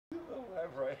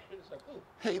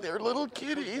Hey there, little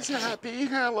kitties. Happy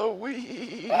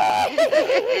Halloween.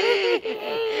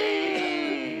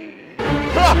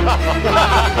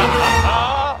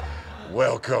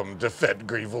 Welcome to Fête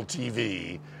Greenville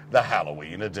TV, the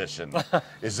Halloween edition.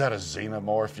 Is that a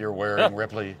xenomorph you're wearing,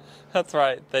 Ripley? That's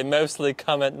right. They mostly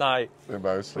come at night. They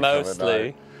mostly come at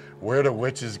night. Where do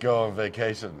witches go on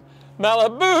vacation?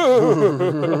 Malibu!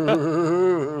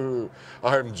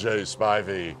 I'm Jay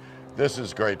Spivey. This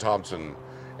is Gray Thompson.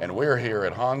 And we're here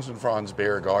at Hans Franz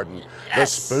Biergarten, the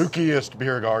spookiest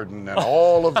beer garden in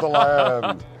all of the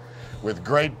land. With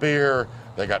great beer.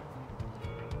 They got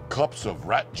cups of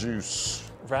rat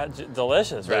juice.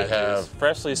 Delicious rat juice.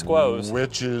 Freshly squoze.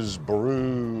 Witch's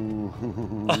brew.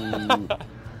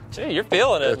 Gee, you're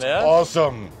feeling it, man. It's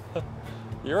awesome.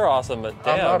 You're awesome, but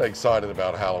damn. I'm not excited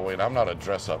about Halloween. I'm not a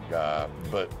dress-up guy,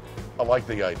 but I like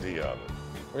the idea of it.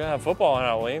 We're going to have football on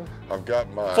Halloween. I've got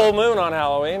my... Full moon on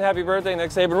Halloween. Happy birthday,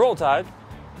 Nick Saban. Roll Tide.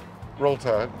 Roll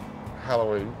Tide.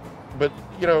 Halloween. But,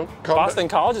 you know... Boston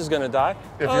College is going to die.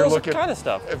 If you're looking, kind of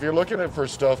stuff. If you're looking for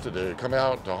stuff to do, come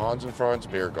out to Hans Franz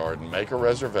Biergarten, make a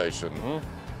reservation,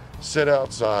 sit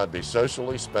outside, be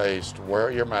socially spaced,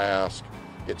 wear your mask.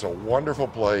 It's a wonderful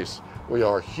place. We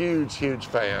are huge, huge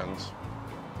fans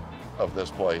of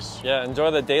this place. Yeah,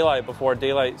 enjoy the daylight before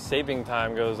daylight saving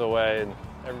time goes away and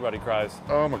everybody cries.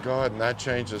 Oh my God, and that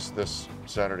changes this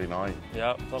Saturday night.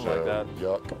 Yep, something like that.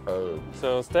 Yuck. Oh.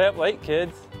 So stay up late,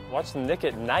 kids. Watch Nick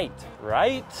at night,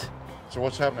 right? So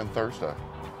what's happening Thursday?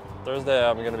 Thursday,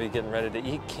 I'm going to be getting ready to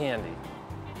eat candy.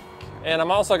 And I'm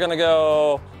also going to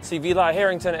go see Eli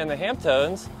Harrington and the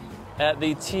Hamptons at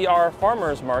the TR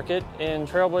Farmers Market in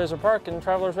Trailblazer Park in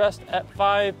Travelers Rest at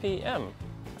 5 p.m.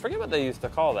 I forget what they used to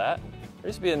call that. There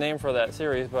used to be a name for that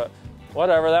series, but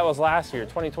whatever, that was last year.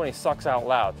 2020 sucks out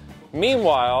loud.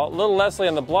 Meanwhile, Little Leslie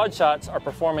and the Bloodshots are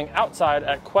performing outside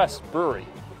at Quest Brewery.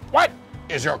 What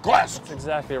is your quest? That's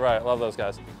exactly right. Love those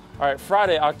guys. All right,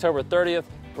 Friday, October 30th,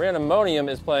 Randomonium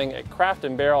is playing at Craft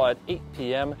and Barrel at 8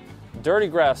 p.m. Dirty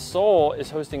Grass Soul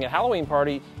is hosting a Halloween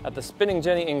party at the Spinning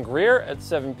Jenny in Greer at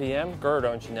 7 p.m. Grr,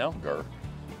 don't you know? Grr.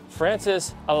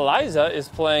 Francis Eliza is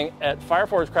playing at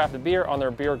Fireforge Crafted Beer on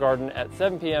their beer garden at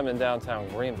 7 p.m. in downtown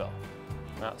Greenville.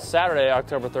 Now, Saturday,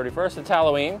 October 31st, it's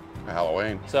Halloween.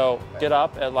 Halloween. So get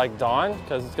up at like dawn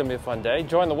because it's going to be a fun day.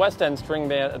 Join the West End String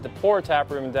Band at the Pour Tap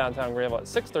Room in downtown Greenville at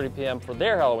 6:30 p.m. for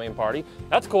their Halloween party.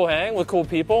 That's a cool hang with cool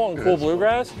people and cool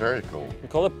bluegrass. Very cool. We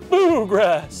call it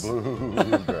bluegrass.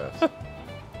 Bluegrass.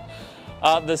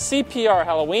 The CPR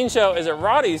Halloween show is at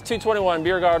Roddy's 221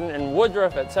 Beer Garden in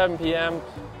Woodruff at 7 p.m.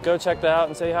 Go check that out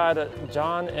and say hi to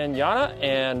John and Yana.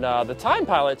 And the Time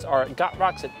Pilots are at Got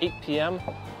Rocks at 8 p.m.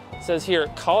 It says here,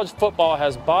 college football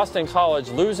has Boston College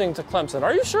losing to Clemson.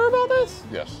 Are you sure about this?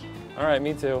 Yes. All right,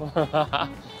 me too.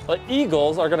 The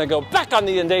Eagles are going to go back on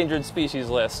the endangered species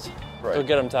list. Right. Go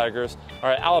get them, Tigers. All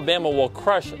right, Alabama will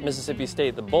crush Mississippi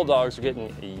State. The Bulldogs are getting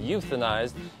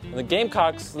euthanized. And the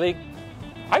Gamecocks,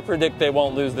 I predict they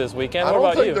won't lose this weekend. I what don't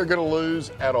about think you? They're going to lose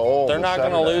at all. They're not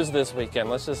going to lose this weekend.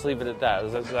 Let's just leave it at that.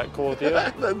 Is that cool with you?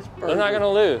 That's perfect. They're not going to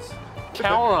lose.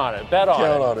 Count on it. Bet on it.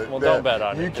 Count on it. Well, don't bet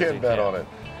on it. You can't bet on it.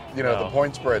 You know, No. the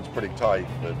point spread's pretty tight,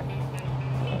 but...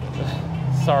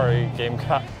 Sorry,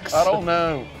 Gamecocks. I don't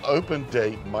know. Open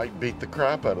date might beat the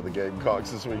crap out of the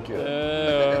Gamecocks this weekend.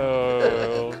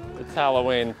 Oh, it's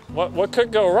Halloween. What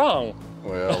could go wrong?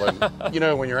 Well, and, you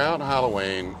know, when you're out on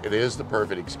Halloween, it is the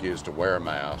perfect excuse to wear a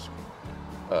mask.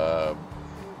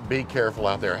 Be careful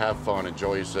out there, have fun,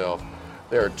 enjoy yourself.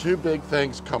 There are two big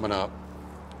things coming up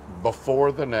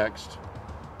before the next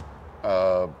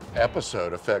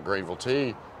episode of Fête Greenville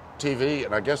TV,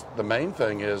 and I guess the main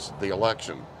thing is the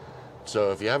election.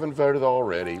 So if you haven't voted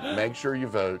already, make sure you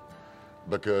vote,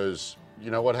 because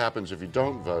you know what happens if you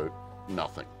don't vote?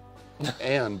 Nothing.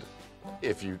 And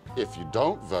if you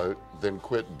don't vote, then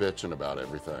quit bitching about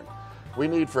everything. We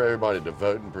need for everybody to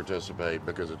vote and participate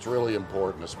because it's really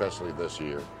important, especially this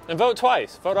year. And vote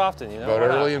twice. Vote often, you know. Vote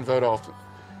early and vote often.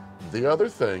 The other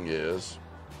thing is,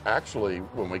 actually,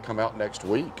 when we come out next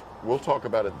week, we'll talk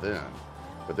about it then.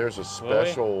 But there's a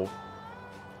special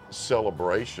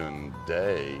celebration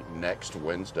day next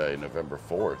Wednesday, November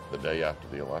 4th, the day after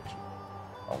the election.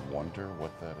 I wonder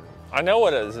what that is. I know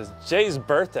what it is. It's Jay's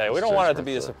birthday. We don't want it to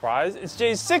be a surprise. It's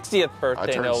Jay's 60th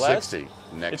birthday, no less. 60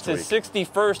 next week. It's his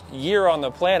 61st year on the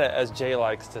planet, as Jay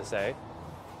likes to say.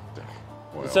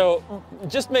 Well, so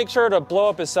just make sure to blow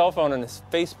up his cell phone and his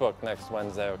Facebook next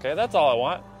Wednesday, okay? That's all I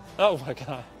want. Oh my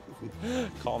God.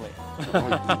 Call me.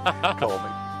 Call me.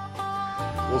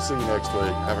 We'll see you next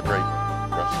week. Have a great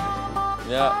rest of this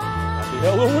week. Yeah. Happy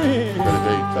Halloween.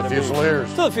 Better be. The Fusiliers.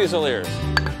 To the Fusiliers.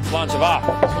 Slanchava.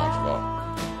 Slanchava.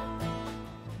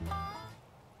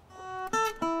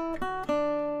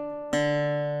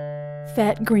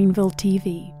 Fête Greenville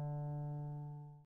TV.